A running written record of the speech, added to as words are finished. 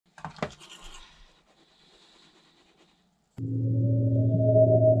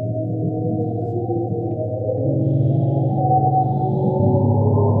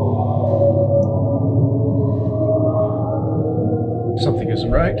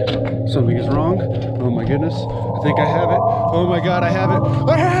Something is wrong. Oh my goodness. I think I have it. Oh my God, I have it.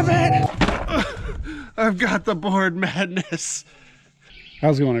 I have it! I've got the board madness.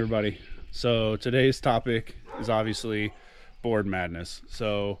 How's it going, everybody? So today's topic is obviously board madness.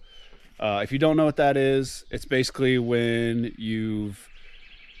 So if you don't know what that is, it's basically when you've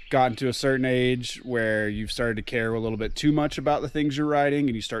gotten to a certain age where you've started to care a little bit too much about the things you're riding,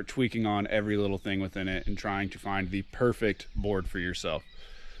 and you start tweaking on every little thing within it and trying to find the perfect board for yourself.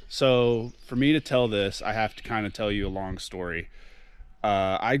 So for me to tell this, I have to kind of tell you a long story.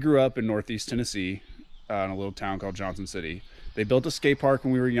 I grew up in Northeast Tennessee in a little town called Johnson City. They built a skate park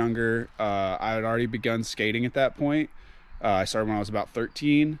when we were younger. I had already begun skating at that point. I started when I was about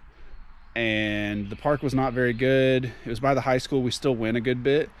 13, and the park was not very good. It was by the high school. We still went a good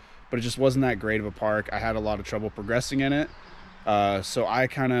bit, but it just wasn't that great of a park. I had a lot of trouble progressing in it. So I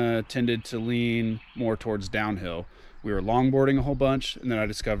kind of tended to lean more towards downhill. We were longboarding a whole bunch, and then I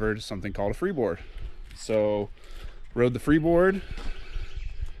discovered something called a freeboard. So rode the freeboard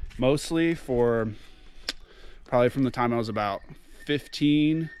mostly for probably from the time I was about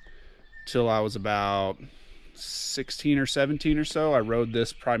 15 till I was about 16 or 17 or so. I rode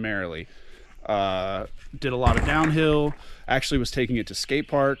this primarily. Did a lot of downhill, actually was taking it to skate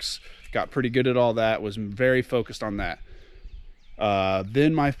parks, got pretty good at all that, was very focused on that.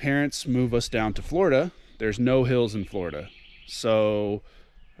 Then my parents moved us down to Florida. There's no hills in Florida. So,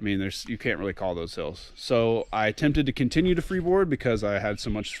 I mean, you can't really call those hills. So I attempted to continue to freeboard because I had so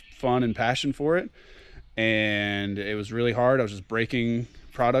much fun and passion for it. And it was really hard. I was just breaking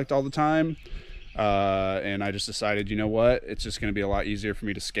product all the time. And I just decided, you know what, it's just going to be a lot easier for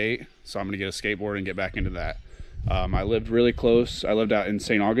me to skate. So I'm going to get a skateboard and get back into that. I lived really close. I lived out in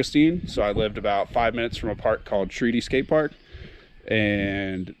St. Augustine. So I lived about 5 minutes from a park called Treaty Skate Park.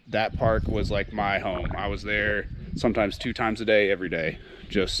 And that park was like my home. I was there sometimes 2 times a day, every day,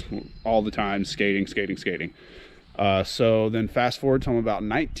 just all the time, skating. So then fast forward till I'm about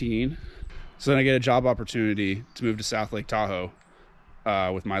 19. So then I get a job opportunity to move to South Lake Tahoe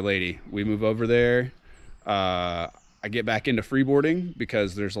with my lady. We move over there. I get back into freeboarding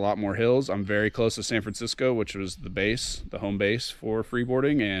because there's a lot more hills. I'm very close to San Francisco, which was the home base for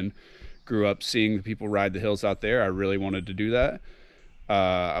freeboarding, and grew up seeing the people ride the hills out there. I really wanted to do that.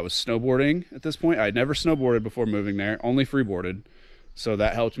 I was snowboarding at this point. I had never snowboarded before moving there, only freeboarded. So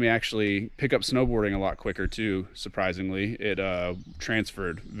that helped me actually pick up snowboarding a lot quicker too, surprisingly. It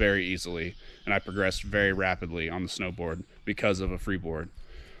transferred very easily, and I progressed very rapidly on the snowboard because of a freeboard.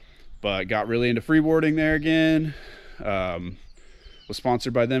 But got really into freeboarding there again. Was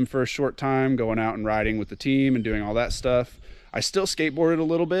sponsored by them for a short time, going out and riding with the team and doing all that stuff. I still skateboarded a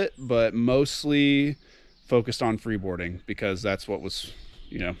little bit, but mostly focused on freeboarding because that's what was,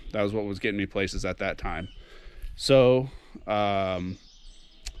 that was what was getting me places at that time. So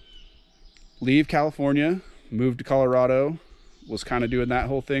leave California, moved to Colorado, was kind of doing that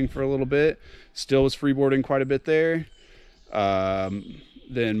whole thing for a little bit. Still was freeboarding quite a bit there.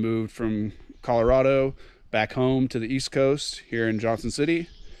 Then moved from Colorado back home to the East Coast here in Johnson City.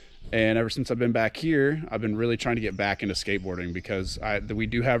 And ever since I've been back here, I've been really trying to get back into skateboarding because we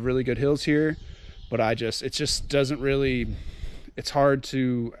do have really good hills here, but it just doesn't really, it's hard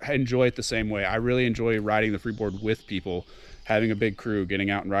to enjoy it the same way. I really enjoy riding the freeboard with people, having a big crew, getting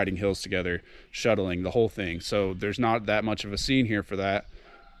out and riding hills together, shuttling, the whole thing. So there's not that much of a scene here for that,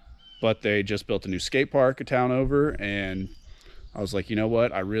 but they just built a new skate park a town over, and I was like, you know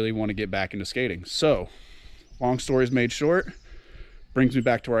what? I really want to get back into skating. So long stories made short, brings me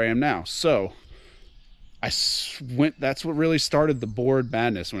back to where I am now. So that's what really started the board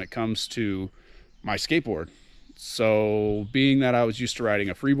madness when it comes to my skateboard. So being that I was used to riding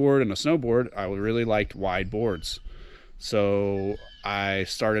a freeboard and a snowboard, I really liked wide boards. So I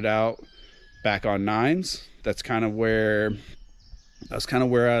started out back on 9s. That's kind of where I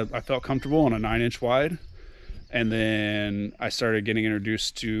felt comfortable on a 9-inch wide. And then I started getting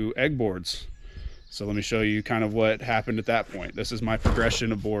introduced to egg boards. So let me show you kind of what happened at that point. This is my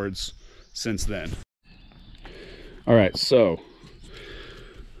progression of boards since then. All right, so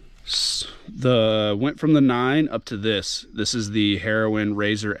went from the 9 up to this. This is the Heroin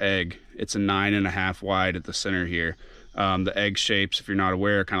Razor Egg. It's a 9.5 wide at the center here. The egg shapes, if you're not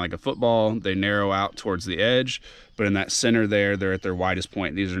aware, kind of like a football. They narrow out towards the edge, but in that center there, they're at their widest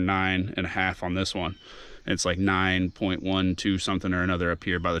point. These are 9.5 on this one. It's like 9.12 something or another up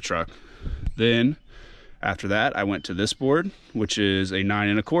here by the truck. Then after that, I went to this board, which is a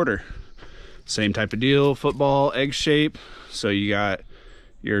 9.25. Same type of deal, football, egg shape. So you got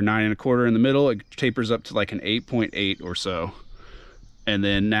your 9.25 in the middle. It tapers up to like an 8.8 or so. And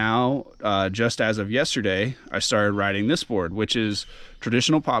then now, just as of yesterday, I started riding this board, which is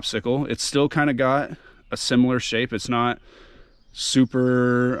traditional popsicle. It's still kind of got a similar shape. It's not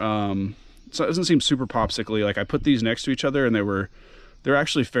super, so it doesn't seem super popsicle-y. Like I put these next to each other and they're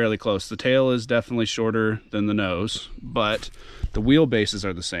actually fairly close. The tail is definitely shorter than the nose, but the wheelbases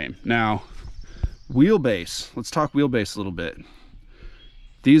are the same. Now, wheelbase, let's talk wheelbase a little bit.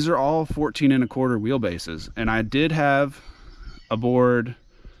 These are all 14 1/4 wheelbases, and I did have a board.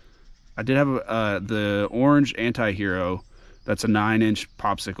 I did have the orange Anti-Hero. That's a 9-inch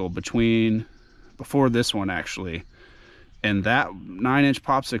popsicle before this one actually, and that 9-inch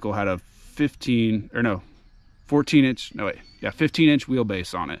popsicle had a 15-inch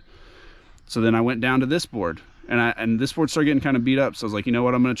wheelbase on it. So then I went down to this board, and this board started getting kind of beat up. So I was like, you know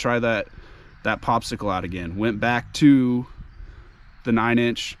what, I'm going to try that popsicle out again. Went back to the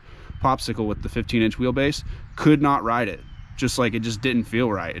 9-inch popsicle with the 15-inch wheelbase. Could not ride it. Just like it just didn't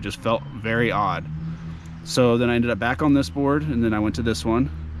feel right. It just felt very odd. So then I ended up back on this board, and then I went to this one,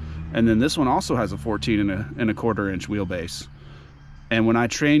 and then this one also has a 14 1/4 inch wheelbase. And when I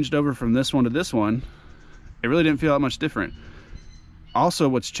changed over from this one to this one, it really didn't feel that much different. Also,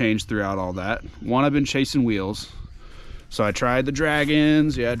 what's changed throughout all that, one, I've been chasing wheels. So I tried the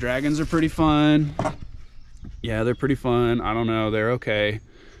dragons. Yeah, dragons are pretty fun. Yeah, they're pretty fun. I don't know, they're okay.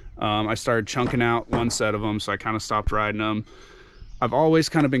 I started chunking out one set of them, so I kind of stopped riding them. I've always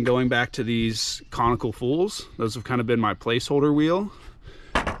kind of been going back to these conical fools. Those have kind of been my placeholder wheel.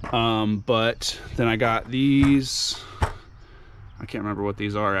 But then I got these, I can't remember what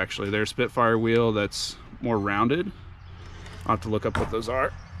these are actually. They're a Spitfire wheel that's more rounded. I'll have to look up what those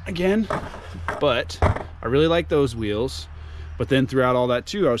are again. But I really like those wheels. But then throughout all that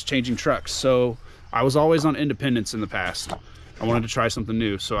too, I was changing trucks. So I was always on independence in the past. I wanted to try something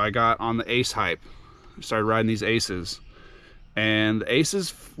new, so I got on the Ace hype. I started riding these Aces, and the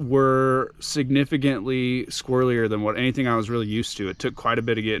Aces were significantly squirrelier than anything I was really used to. It took quite a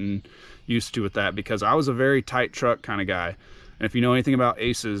bit of getting used to with that, because I was a very tight truck kind of guy. And if you know anything about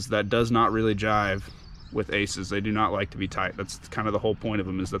Aces, that does not really jive with Aces. They do not like to be tight. That's kind of the whole point of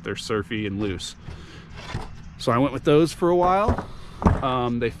them, is that they're surfy and loose. So I went with those for a while.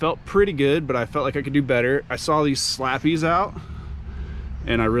 They felt pretty good, but I felt like I could do better. I saw these Slappies out,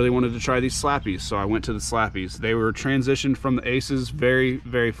 and I really wanted to try these Slappies, so I went to the Slappies. They were transitioned from the Aces very,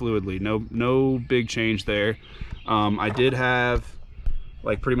 very fluidly. No big change there. I did have,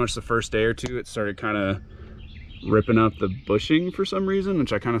 like, pretty much the first day or two, it started kind of ripping up the bushing for some reason,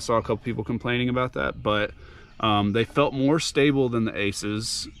 which I kind of saw a couple people complaining about that, but they felt more stable than the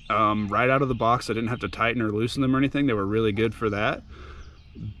Aces. Right out of the box, I didn't have to tighten or loosen them or anything. They were really good for that.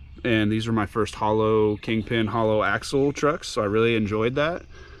 And these were my first hollow Kingpin hollow axle trucks, so I really enjoyed that.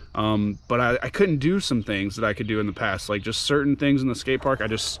 But I couldn't do some things that I could do in the past, like just certain things in the skate park I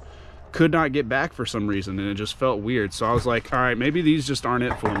just could not get back for some reason, and it just felt weird. So I was like, all right, maybe these just aren't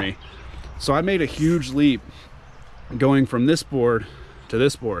it for me. So I made a huge leap going from this board to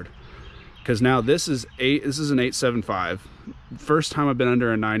this board, because now this is an 875. First time I've been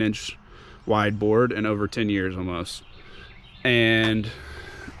under a 9-inch wide board in over 10 years almost. And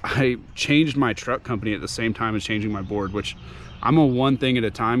I changed my truck company at the same time as changing my board, which I'm a one thing at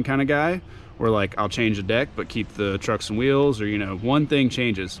a time kind of guy, where like I'll change a deck but keep the trucks and wheels, or, you know, one thing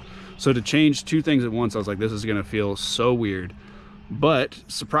changes. So to change two things at once, I was like, this is gonna feel so weird. But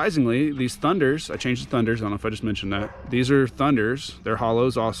surprisingly, these Thunders, I changed the Thunders, I don't know if I just mentioned that. These are Thunders, they're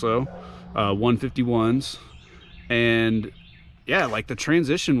hollows also, 151s. And yeah, like the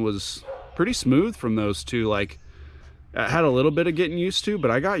transition was pretty smooth from those two. Like, I had a little bit of getting used to,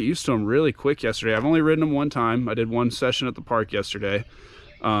 but I got used to them really quick yesterday. I've only ridden them one time. I did one session at the park yesterday.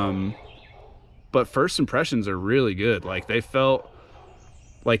 But first impressions are really good. Like, they felt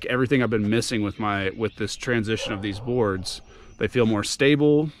like everything I've been missing with this transition of these boards. They feel more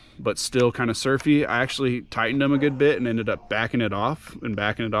stable, but still kind of surfy. I actually tightened them a good bit and ended up backing it off and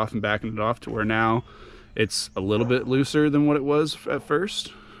backing it off and backing it off to where now it's a little bit looser than what it was at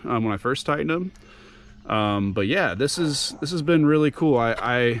first, when I first tightened them. But yeah, this has been really cool.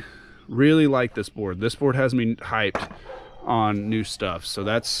 I really like this board. This board has me hyped on new stuff. So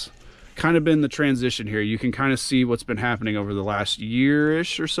that's kind of been the transition here. You can kind of see what's been happening over the last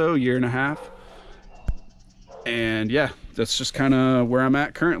year-ish or so, year and a half. And yeah, that's just kind of where I'm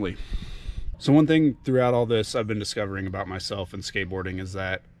at currently. So one thing throughout all this I've been discovering about myself and skateboarding is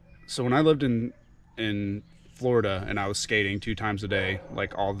that, so when I lived in Florida and I was skating 2 times a day,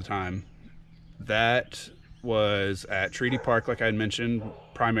 like all the time, that was at Treaty Park, like I had mentioned,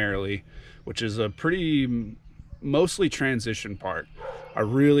 primarily, which is a pretty mostly transition park. I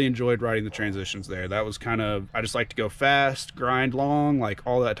really enjoyed riding the transitions there. That was kind of, I just like to go fast, grind long, like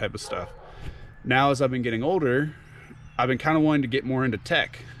all that type of stuff. Now, as I've been getting older, I've been kind of wanting to get more into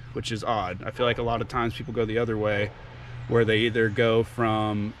tech, which is odd. I feel like a lot of times people go the other way, where they either go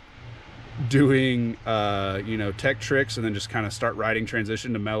from doing you know, tech tricks and then just kind of start riding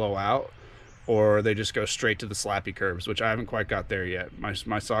transition to mellow out, or they just go straight to the slappy curves, which I haven't quite got there yet.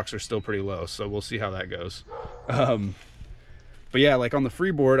 My socks are still pretty low, so we'll see how that goes. But yeah, like on the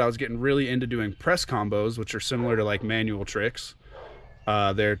freeboard, I was getting really into doing press combos, which are similar to like manual tricks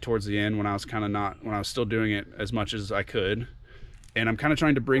there towards the end, when I was still doing it as much as I could. And I'm kind of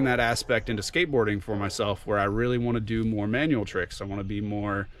trying to bring that aspect into skateboarding for myself, where I really want to do more manual tricks. I want to be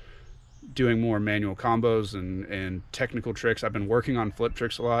doing more manual combos and technical tricks. I've been working on flip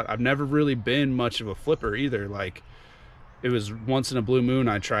tricks a lot. I've never really been much of a flipper either. Like, it was once in a blue moon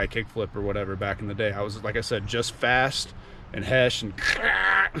I'd try a kickflip or whatever back in the day. I was, like I said, just fast and hesh and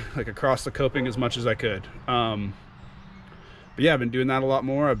like across the coping as much as I could. But yeah, I've been doing that a lot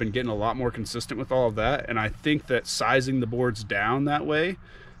more. I've been getting a lot more consistent with all of that, and I think that sizing the boards down that way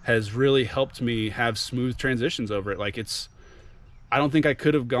has really helped me have smooth transitions over it. Like, I don't think I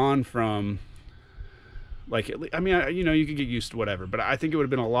could have gone from, like, I mean, you know, you could get used to whatever, but I think it would have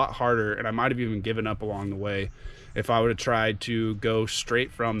been a lot harder, and I might have even given up along the way if I would have tried to go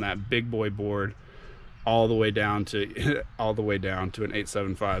straight from that big boy board all the way down to an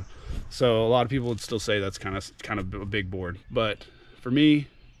 875. So a lot of people would still say that's kind of a big board, but for me,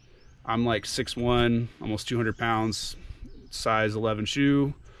 I'm like 6'1", almost 200 pounds, size 11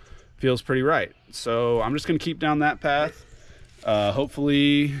 shoe, feels pretty right. So I'm just gonna keep down that path.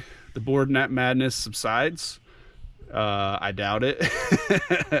 Hopefully the board madness subsides. I doubt it.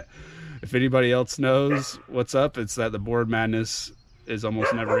 If anybody else knows what's up, it's that the board madness is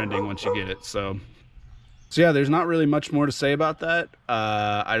almost never ending once you get it. So yeah, there's not really much more to say about that.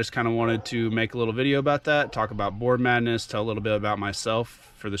 I just kind of wanted to make a little video about that, talk about board madness, tell a little bit about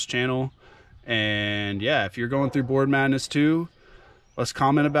myself for this channel. And yeah, if you're going through board madness too, let's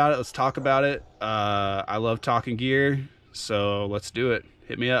comment about it. Let's talk about it. I love talking gear, so let's do it.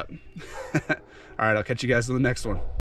 Hit me up. All right, I'll catch you guys in the next one.